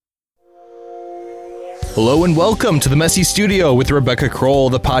Hello and welcome to the Messy Studio with Rebecca Kroll,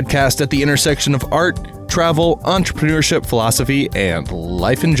 the podcast at the intersection of art, travel, entrepreneurship, philosophy, and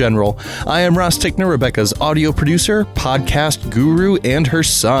life in general. I am Ross Tickner, Rebecca's audio producer, podcast guru, and her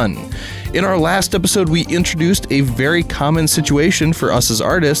son. In our last episode, we introduced a very common situation for us as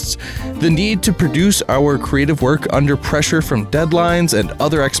artists, the need to produce our creative work under pressure from deadlines and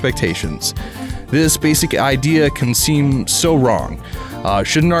other expectations. This basic idea can seem so wrong.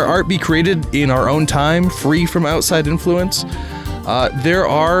 Shouldn't our art be created in our own time, free from outside influence? There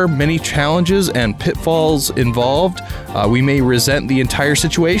are many challenges and pitfalls involved. We may resent the entire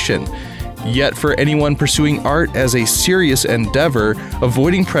situation. Yet for anyone pursuing art as a serious endeavor,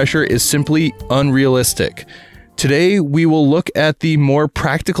 avoiding pressure is simply unrealistic. Today, we will look at the more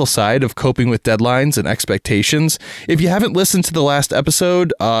practical side of coping with deadlines and expectations. If you haven't listened to the last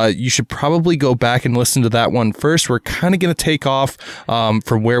episode, you should probably go back and listen to that one first. We're kind of going to take off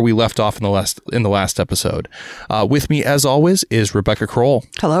from where we left off in the last episode. With me, as always, is Rebecca Kroll.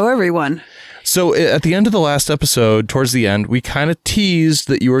 Hello, everyone. So at the end of the last episode, towards the end, we kind of teased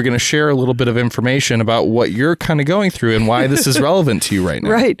that you were going to share a little bit of information about what you're kind of going through and why this is relevant to you right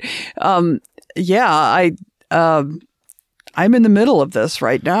now. Right. I'm in the middle of this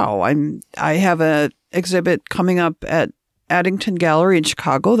right now. I have an exhibit coming up at Addington Gallery in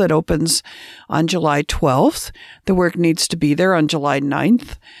Chicago that opens on July 12th. The work needs to be there on July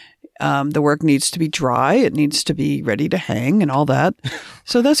 9th. The work needs to be dry. It needs to be ready to hang and all that.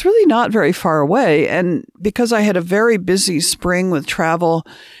 So that's really not very far away. And because I had a very busy spring with travel,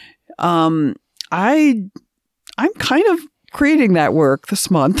 I'm kind of creating that work this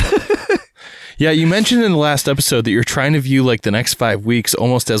month. Yeah, you mentioned in the last episode that you're trying to view like the next 5 weeks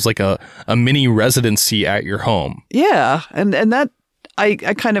almost as like a mini residency at your home. Yeah, and that I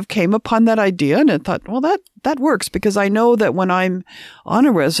kind of came upon that idea and I thought, well, that works because I know that when I'm on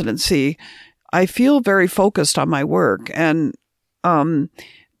a residency, I feel very focused on my work. And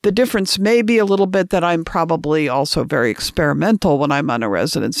the difference may be a little bit that I'm probably also very experimental when I'm on a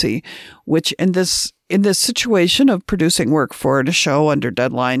residency, which in this situation of producing work for a show under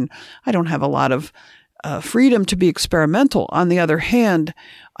deadline, I don't have a lot of freedom to be experimental. On the other hand,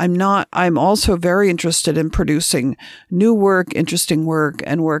 I'm also very interested in producing new work, interesting work,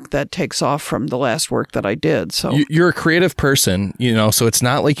 and work that takes off from the last work that I did. So you're a creative person, so it's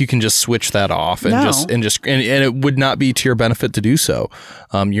not like you can just switch that off and and it would not be to your benefit to do so.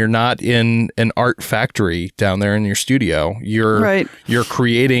 You're not in an art factory down there in your studio. You're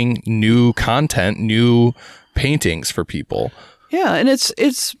creating new content, new paintings for people. Yeah, and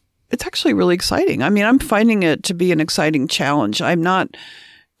it's actually really exciting. I mean, I'm finding it to be an exciting challenge. I'm not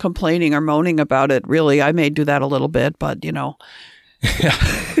complaining or moaning about it, really. I may do that a little bit, but Yeah.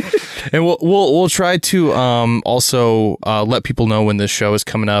 And we'll try to also let people know when this show is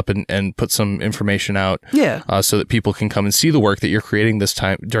coming up and put some information out. Yeah. So that people can come and see the work that you're creating this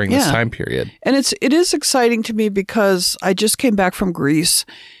time period. And it is exciting to me because I just came back from Greece,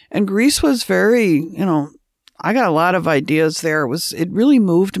 and Greece was very, I got a lot of ideas there. It really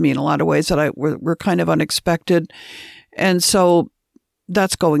moved me in a lot of ways that were kind of unexpected. And so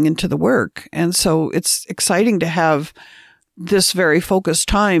that's going into the work. And so it's exciting to have this very focused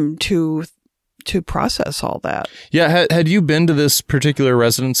time to process all that. Yeah. Had you been to this particular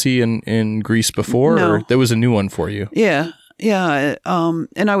residency in Greece before? No. Or that was a new one for you? Yeah. Yeah.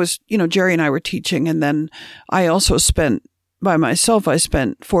 And I was, Jerry and I were teaching, and then I also spent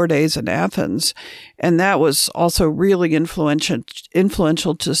 4 days in Athens, and that was also really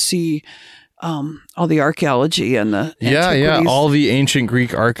influential to see all the archaeology and the antiquities. All the ancient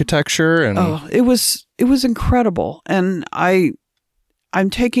Greek architecture and it was incredible. And I'm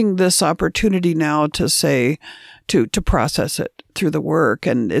taking this opportunity now to say to process it through the work,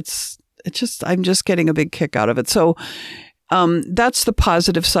 and I'm just getting a big kick out of it. So that's the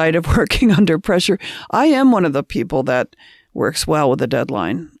positive side of working under pressure. I am one of the people that works well with a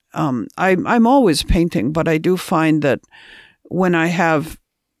deadline. I'm always painting, but I do find that when I have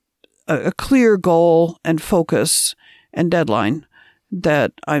a clear goal and focus and deadline,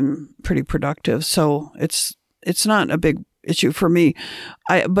 that I'm pretty productive. So it's not a big issue for me.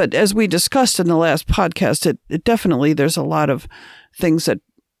 But as we discussed in the last podcast, it definitely, there's a lot of things that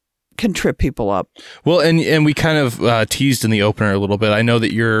can trip people up. Well, and we kind of teased in the opener a little bit. I know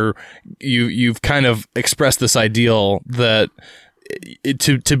that you've kind of expressed this ideal that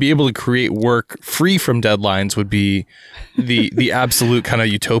to be able to create work free from deadlines would be the absolute kind of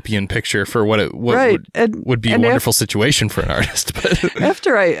utopian picture for what would be a wonderful situation for an artist. But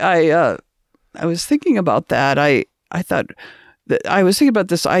after I was thinking about that, I thought that I was thinking about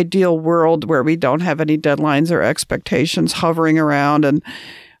this ideal world where we don't have any deadlines or expectations hovering around, and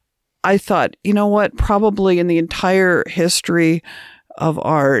I thought, you know what, probably in the entire history of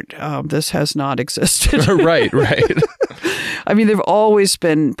art, this has not existed. Right. I mean, there have always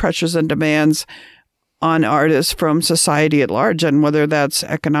been pressures and demands on artists from society at large, and whether that's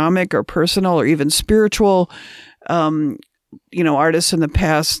economic or personal or even spiritual. Artists in the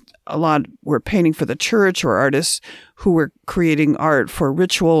past, a lot were painting for the church, or artists who were creating art for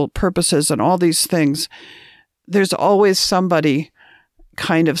ritual purposes and all these things. There's always somebody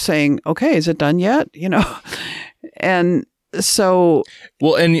kind of saying, okay, is it done yet? And so...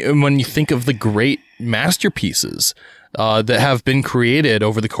 Well, and when you think of the great masterpieces that have been created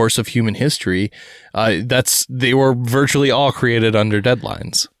over the course of human history, they were virtually all created under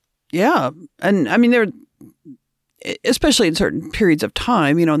deadlines. Yeah. And I mean, especially in certain periods of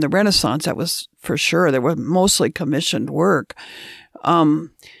time, in the Renaissance, that was for sure. There was mostly commissioned work.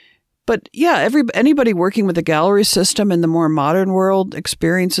 But yeah, anybody working with the gallery system in the more modern world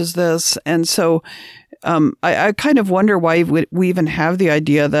experiences this. And so I kind of wonder why we even have the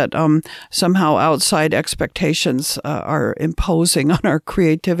idea that somehow outside expectations are imposing on our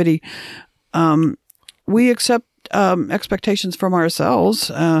creativity. We accept expectations from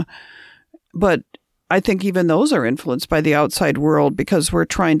ourselves, but I think even those are influenced by the outside world, because we're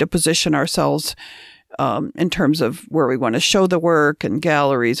trying to position ourselves in terms of where we want to show the work and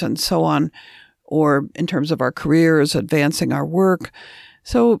galleries and so on, or in terms of our careers, advancing our work.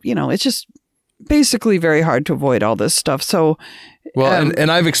 So, it's just basically very hard to avoid all this stuff. So, well,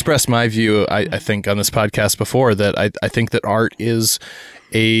 and I've expressed my view, I think, on this podcast before, that I think that art is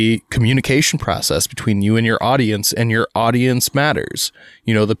a communication process between you and your audience matters.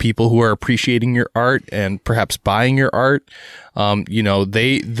 The people who are appreciating your art and perhaps buying your art,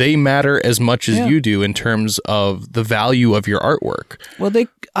 they matter as much as you do in terms of the value of your artwork. Well,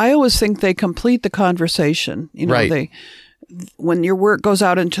 I always think they complete the conversation. Right. When your work goes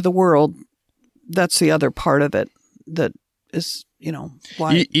out into the world, that's the other part of it that is,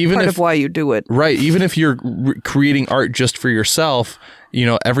 why why you do it. Right. Even if you're creating art just for yourself,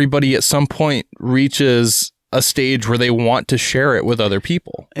 everybody at some point reaches a stage where they want to share it with other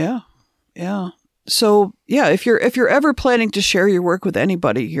people. Yeah. Yeah. So yeah, if you're ever planning to share your work with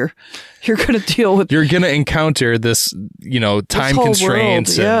anybody, you're going to deal with... You're going to encounter this, time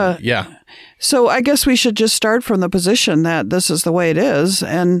constraints. Yeah. So I guess we should just start from the position that this is the way it is,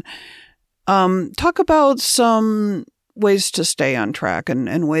 and talk about some ways to stay on track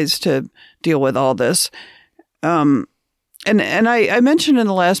and ways to deal with all this. And I mentioned in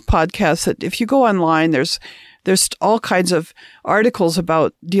the last podcast that if you go online, there's all kinds of articles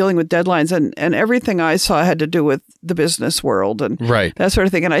about dealing with deadlines, and everything I saw had to do with the business world and that sort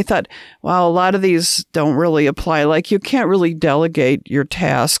of thing. And I thought, wow, a lot of these don't really apply. Like, you can't really delegate your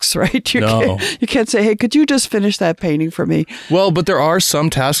tasks, right? You can't say, hey, could you just finish that painting for me? Well, but there are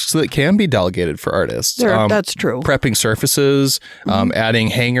some tasks that can be delegated for artists. That's true. Prepping surfaces, adding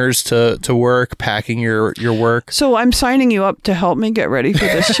hangers to work, packing your work. So I'm signing you up to help me get ready for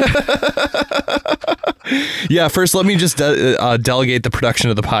this show. Yeah, first let me just delegate the production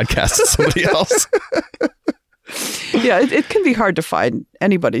of the podcast to somebody else. Yeah, it can be hard to find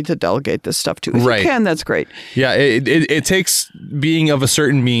anybody to delegate this stuff to. If you can, that's great. Yeah, it takes being of a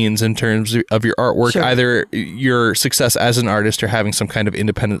certain means in terms of your artwork, either your success as an artist or having some kind of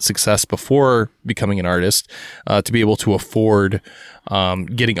independent success before becoming an artist, to be able to afford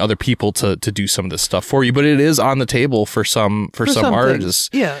getting other people to do some of this stuff for you. But it is on the table for some artists.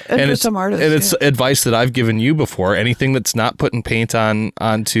 Yeah, and for some artists. And it's advice that I've given you before. Anything that's not putting paint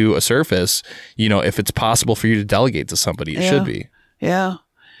onto a surface, if it's possible for you to delegate to somebody, it should be. Yeah.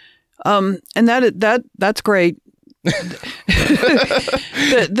 And that's great.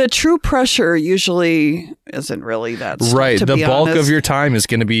 The true pressure usually isn't really that stuff, right. To the be bulk honest. of your time is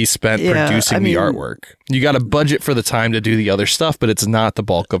going to be spent producing the artwork. You got a budget for the time to do the other stuff, but it's not the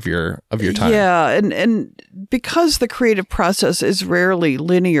bulk of your time. Yeah, and because the creative process is rarely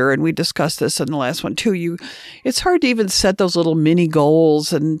linear, and we discussed this in the last one too, it's hard to even set those little mini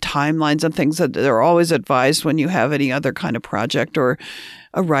goals and timelines and things that are always advised when you have any other kind of project or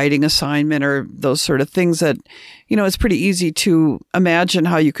a writing assignment or those sort of things that, it's pretty easy to imagine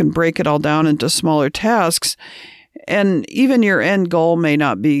how you can break it all down into smaller tasks. And even your end goal may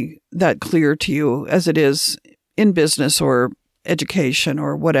not be that clear to you as it is in business or education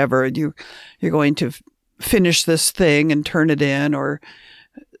or whatever. You're going to finish this thing and turn it in or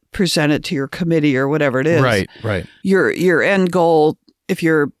present it to your committee or whatever it is. Right. Your end goal, if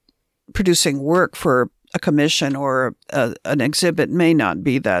you're producing work for a commission or an exhibit, may not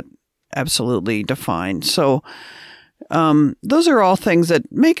be that absolutely defined. So those are all things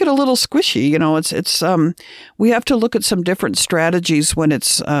that make it a little squishy. You know, it's we have to look at some different strategies when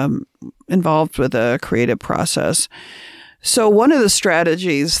it's involved with a creative process. So one of the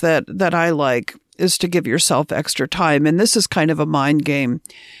strategies that I like is to give yourself extra time. And this is kind of a mind game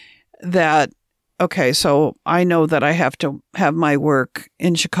that, okay, so I know that I have to have my work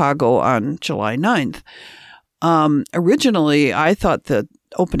in Chicago on July 9th. Originally, I thought the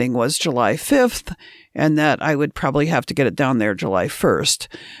opening was July 5th and that I would probably have to get it down there July 1st.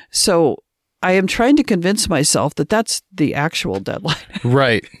 So I am trying to convince myself that that's the actual deadline.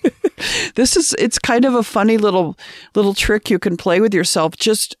 Right. It's kind of a funny little trick you can play with yourself.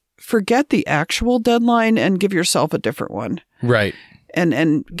 Just forget the actual deadline and give yourself a different one. Right.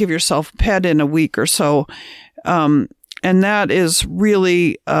 And give yourself a pad in a week or so. And that is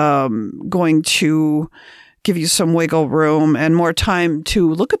really going to give you some wiggle room and more time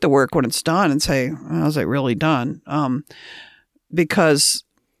to look at the work when it's done and say, well, is it really done? Because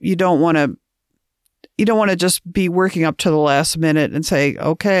you don't want to just be working up to the last minute and say,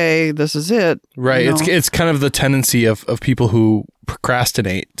 okay, this is it. Right. You know? It's kind of the tendency of people who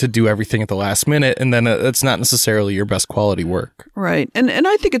procrastinate to do everything at the last minute, and then it's not necessarily your best quality work. Right. And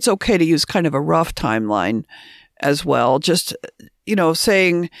I think it's okay to use kind of a rough timeline as well. Just, you know,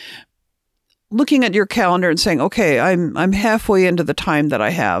 looking at your calendar and saying, okay, I'm halfway into the time that I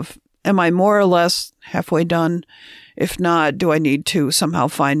have. Am I more or less halfway done? If not, do I need to somehow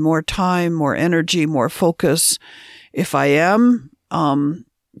find more time, more energy, more focus? If I am,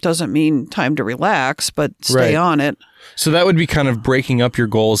 doesn't mean time to relax, but stay on it. So that would be kind of breaking up your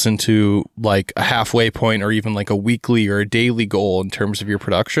goals into like a halfway point or even like a weekly or a daily goal in terms of your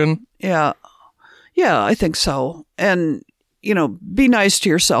production? Yeah. Yeah, I think so. And, you know, be nice to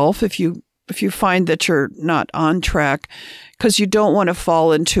yourself if you find that you're not on track, because you don't want to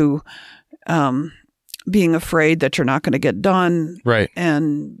fall into being afraid that you're not going to get done. Right.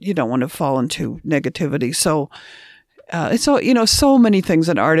 And you don't want to fall into negativity. So it's all, you know, so many things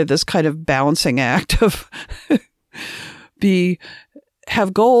in art of this kind of balancing act of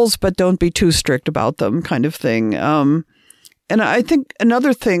have goals, but don't be too strict about them kind of thing. And I think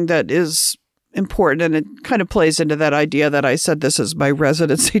another thing that is important, and it kind of plays into that idea that I said this is my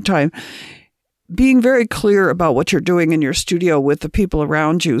residency time, being very clear about what you're doing in your studio with the people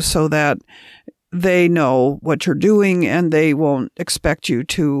around you so that they know what you're doing and they won't expect you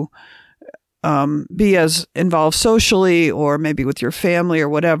to be as involved socially or maybe with your family or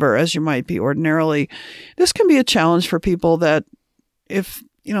whatever as you might be ordinarily. This can be a challenge for people that, if,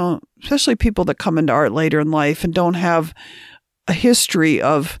 you know, especially people that come into art later in life and don't have a history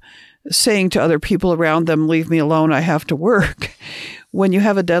of saying to other people around them, leave me alone, I have to work. When you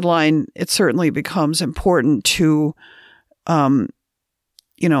have a deadline, it certainly becomes important to,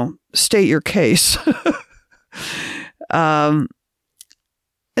 you know, state your case.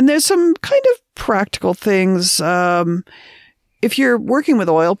 And there's some kind of practical things. If you're working with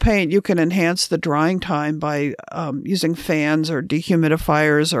oil paint, you can enhance the drying time by using fans or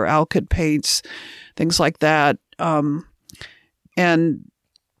dehumidifiers or alkyd paints, things like that. And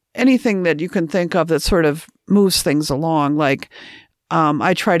anything that you can think of that sort of moves things along. Like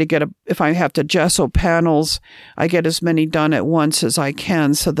I try to get if I have to gesso panels, I get as many done at once as I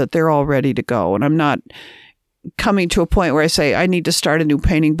can so that they're all ready to go. And I'm not coming to a point where I say I need to start a new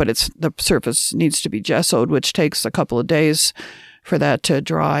painting, but the surface needs to be gessoed, which takes a couple of days for that to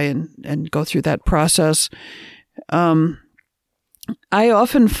dry and go through that process. I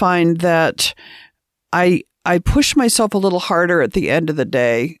often find that I push myself a little harder at the end of the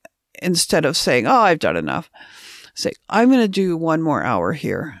day instead of saying, oh, I've done enough. Say, I'm going to do one more hour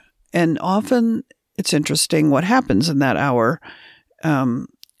here. And often it's interesting what happens in that hour.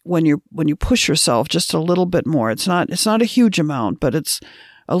 When you push yourself just a little bit more. It's not a huge amount, but it's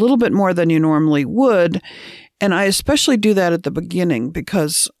a little bit more than you normally would. And I especially do that at the beginning,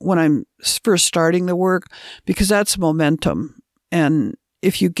 because when I'm first starting the work, because that's momentum. And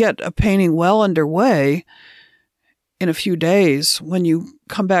if you get a painting well underway in a few days, when you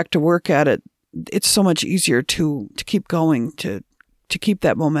come back to work at it, it's so much easier to keep going, to keep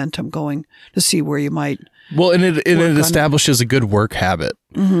that momentum going, to see where you might. Well, and it establishes a good work habit.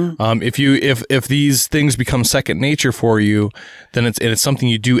 Mm-hmm. If these things become second nature for you, then it's something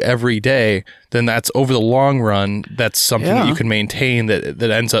you do every day. Then that's over the long run. That's something that you can maintain that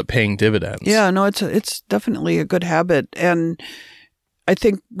ends up paying dividends. Yeah, no, it's definitely a good habit, and I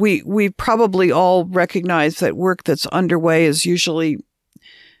think we probably all recognize that work that's underway is usually.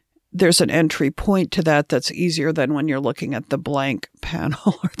 There's an entry point to that's easier than when you're looking at the blank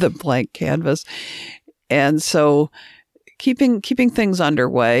panel or the blank canvas. And so keeping things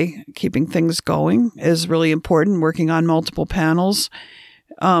underway, keeping things going is really important. Working on multiple panels,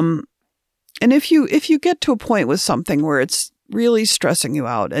 and if you get to a point with something where it's really stressing you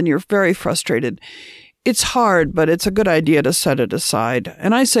out and you're very frustrated, it's hard, but it's a good idea to set it aside.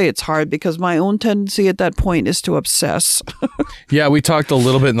 And I say it's hard because my own tendency at that point is to obsess. Yeah, we talked a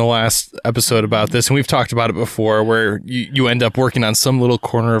little bit in the last episode about this, and we've talked about it before, where you end up working on some little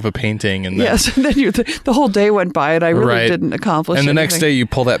corner of a painting. And then, yes, and then the whole day went by and I really didn't accomplish anything. And the next day you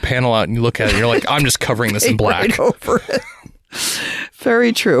pull that panel out and you look at it and you're like, I'm just covering this in black. Right over it.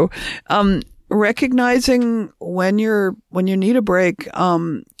 Very true. Recognizing when you need a break,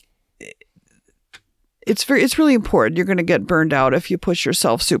 it's really important. You're going to get burned out if you push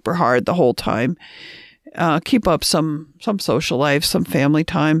yourself super hard the whole time. Keep up some social life, some family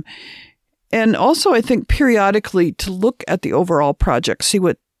time. And also, I think periodically to look at the overall project, see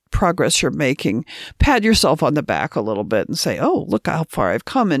what progress you're making, pat yourself on the back a little bit and say, oh, look how far I've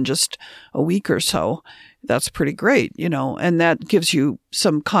come in just a week or so. That's pretty great, and that gives you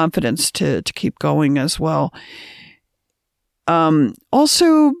some confidence to keep going as well.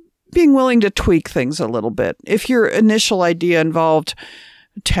 Also, being willing to tweak things a little bit. If your initial idea involved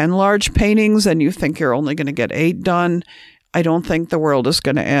 10 large paintings and you think you're only going to get 8 done, I don't think the world is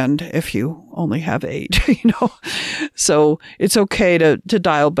going to end if you only have 8, So it's okay to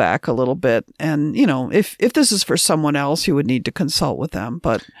dial back a little bit. And, if this is for someone else, you would need to consult with them.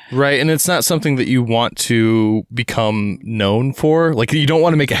 But right. And it's not something that you want to become known for. Like, you don't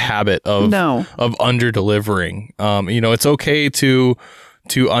want to make a habit of under delivering. It's okay to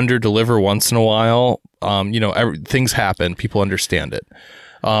under deliver once in a while. Things happen. People understand it.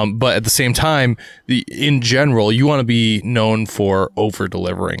 But at the same time, in general, you want to be known for over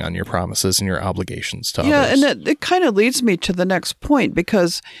delivering on your promises and your obligations to others. Yeah, and it kind of leads me to the next point,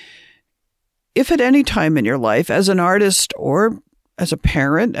 because if at any time in your life, as an artist or as a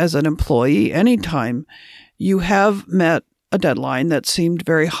parent, as an employee, anytime you have met a deadline that seemed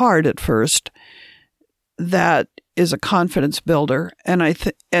very hard at first, that is a confidence builder.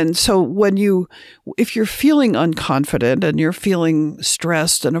 And so if you're feeling unconfident and you're feeling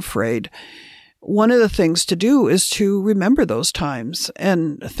stressed and afraid, one of the things to do is to remember those times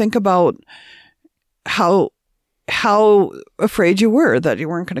and think about how afraid you were that you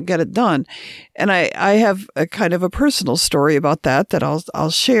weren't going to get it done. And I have a kind of a personal story about that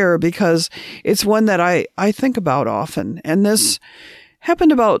I'll share, because it's one that I think about often. And this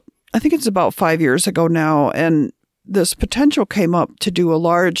happened I think it's about 5 years ago now, and this potential came up to do a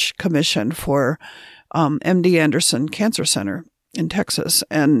large commission for MD Anderson Cancer Center in Texas.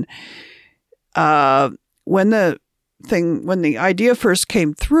 And when the idea first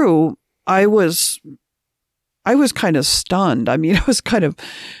came through, I was kind of stunned. I mean, I was kind of,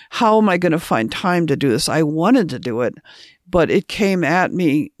 how am I going to find time to do this? I wanted to do it, but it came at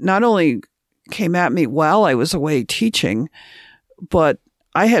me, not only came at me while I was away teaching, but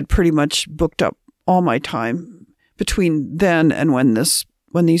I had pretty much booked up all my time between then and when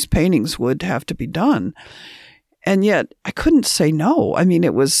these paintings would have to be done. And yet I couldn't say no. I mean,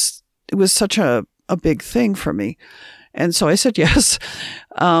 it was such a big thing for me. And so I said yes.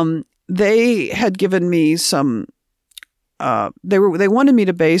 They had given me some, they wanted me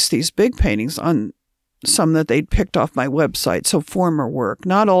to base these big paintings on some that they'd picked off my website. So former work,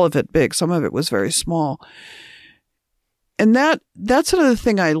 not all of it big. Some of it was very small. And that's another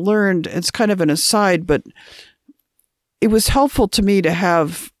thing I learned. It's kind of an aside, but it was helpful to me to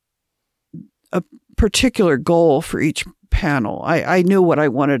have a particular goal for each panel. I knew what I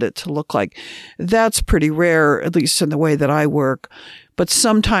wanted it to look like. That's pretty rare, at least in the way that I work. But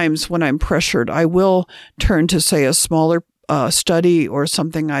sometimes when I'm pressured, I will turn to, say, a smaller study or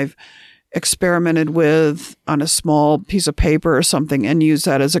something I've experimented with on a small piece of paper or something, and use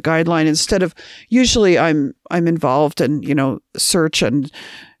that as a guideline instead of, usually I'm involved in, search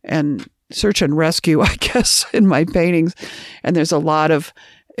and rescue, I guess, in my paintings. And there's a lot of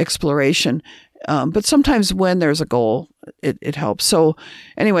exploration. But sometimes when there's a goal, it helps. So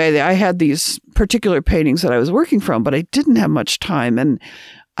anyway, I had these particular paintings that I was working from, but I didn't have much time. And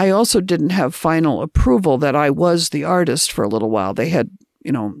I also didn't have final approval that I was the artist for a little while. They had,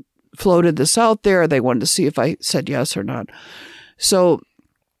 floated this out there. They wanted to see if I said yes or not. So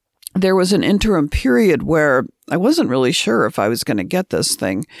there was an interim period where I wasn't really sure if I was going to get this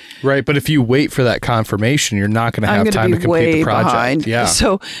thing. Right. But if you wait for that confirmation, you're not going to have time to complete the project. Behind. Yeah.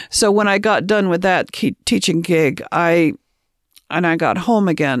 So when I got done with that teaching gig, I got home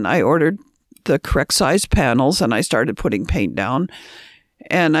again. I ordered the correct size panels and I started putting paint down.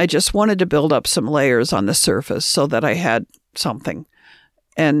 And I just wanted to build up some layers on the surface so that I had something.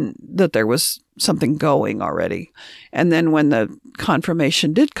 and that there was something going already. And then when the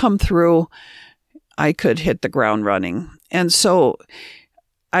confirmation did come through, I could hit the ground running. And so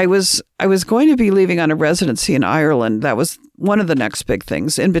I was going to be leaving on a residency in Ireland. That was one of the next big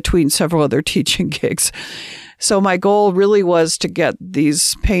things, in between several other teaching gigs. So my goal really was to get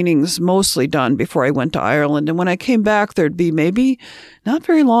these paintings mostly done before I went to Ireland. And when I came back, there'd be maybe not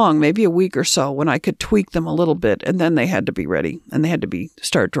very long, maybe a week or so, when I could tweak them a little bit. And then they had to be ready, and they had to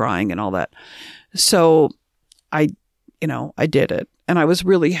start drying and all that. So I did it. And I was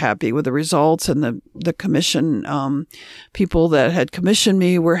really happy with the results, and the commission people that had commissioned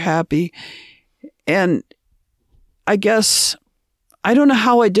me were happy. And I guess I don't know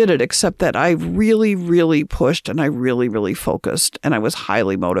how I did it, except that I really, really pushed, and I really, really focused, and I was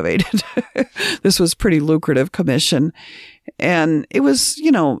highly motivated. This was pretty lucrative commission. And it was,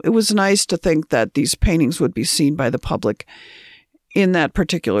 it was nice to think that these paintings would be seen by the public in that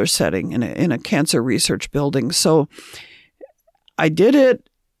particular setting, in a cancer research building. So I did it,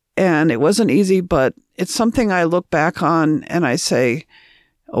 and it wasn't easy, but it's something I look back on and I say,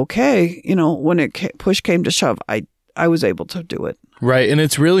 okay, when push came to shove, I was able to do it. Right. And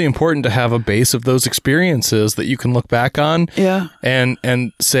it's really important to have a base of those experiences that you can look back on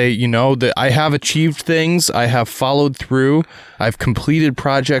and say, that I have achieved things, I have followed through, I've completed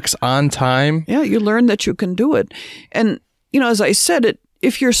projects on time. Yeah, you learn that you can do it. And, as I said,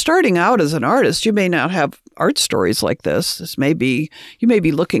 if you're starting out as an artist, you may not have art stories like this. You may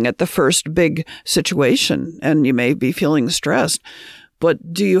be looking at the first big situation, and you may be feeling stressed.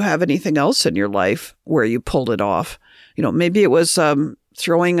 But do you have anything else in your life where you pulled it off? Maybe it was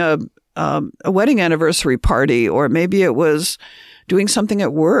throwing a wedding anniversary party, or maybe it was doing something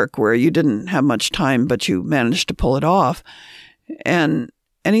at work where you didn't have much time, but you managed to pull it off. And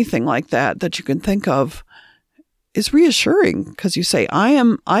anything like that you can think of is reassuring, because you say, I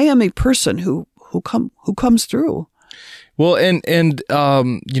am a person who comes through. Well, and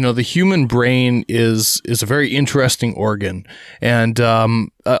the human brain is a very interesting organ, and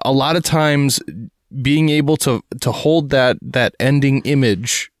a lot of times being able to hold that ending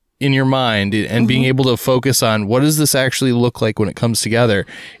image in your mind and being able to focus on what does this actually look like when it comes together,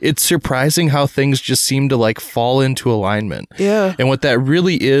 it's surprising how things just seem to fall into alignment. Yeah. And what that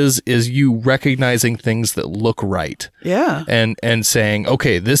really is you recognizing things that look right. Yeah. And saying,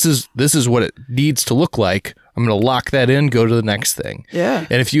 okay, this is what it needs to look like. I'm going to lock that in, go to the next thing. Yeah.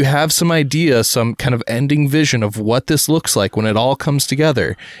 And if you have some idea, some kind of ending vision of what this looks like when it all comes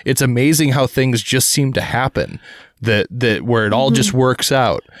together, it's amazing how things just seem to happen, that where it all just works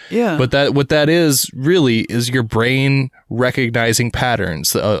out. Yeah. But what that is really is your brain recognizing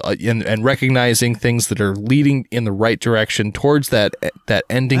patterns and recognizing things that are leading in the right direction towards that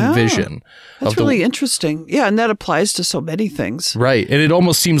ending vision. That's really interesting. Yeah, and that applies to so many things. Right. And it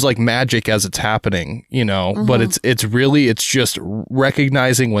almost seems like magic as it's happening, but it's just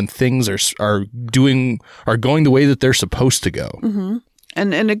recognizing when things are going the way that they're supposed to go. Mm-hmm.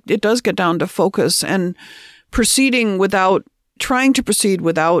 And it does get down to focus and trying to proceed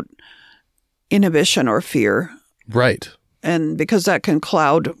without inhibition or fear. Right. And because that can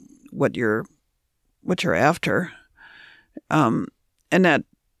cloud what you're after. And that,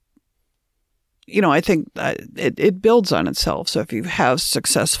 I think it builds on itself. So if you have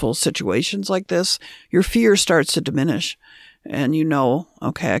successful situations like this, your fear starts to diminish, and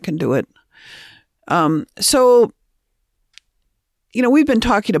okay, I can do it. So, we've been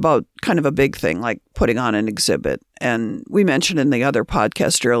talking about kind of a big thing, like putting on an exhibit. And we mentioned in the other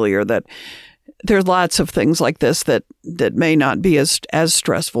podcast earlier that there's lots of things like this that may not be as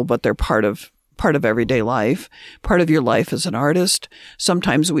stressful, but they're part of everyday life, part of your life as an artist.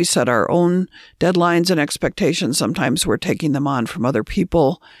 Sometimes we set our own deadlines and expectations. Sometimes we're taking them on from other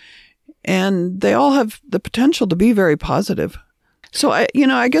people. And they all have the potential to be very positive. So, I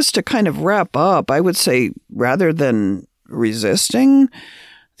guess to kind of wrap up, I would say, rather than resisting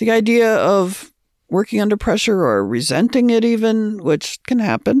the idea of working under pressure or resenting it even, which can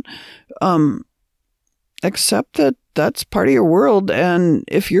happen, accept that that's part of your world. And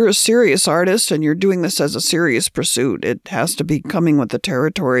if you're a serious artist and you're doing this as a serious pursuit, it has to be coming with the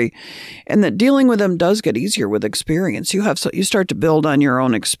territory, and that dealing with them does get easier with experience. You start to build on your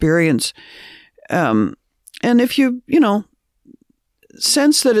own experience. And if you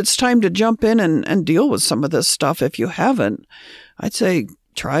sense that it's time to jump in and deal with some of this stuff, if you haven't, I'd say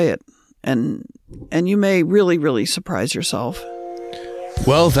try it. And you may really, really surprise yourself.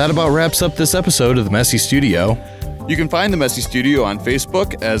 Well, that about wraps up this episode of The Messy Studio. You can find The Messy Studio on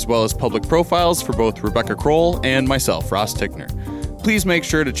Facebook, as well as public profiles for both Rebecca Kroll and myself, Ross Tickner. Please make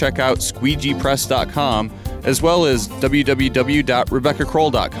sure to check out squeegeepress.com as well as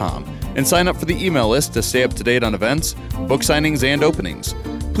www.RebeccaKroll.com, and sign up for the email list to stay up to date on events, book signings, and openings.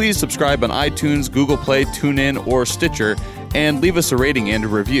 Please subscribe on iTunes, Google Play, TuneIn, or Stitcher, and leave us a rating and a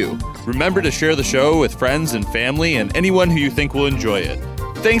review. Remember to share the show with friends and family and anyone who you think will enjoy it.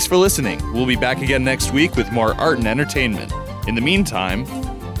 Thanks for listening. We'll be back again next week with more art and entertainment. In the meantime,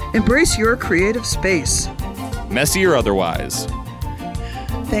 embrace your creative space, messy or otherwise.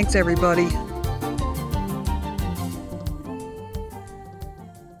 Thanks, everybody.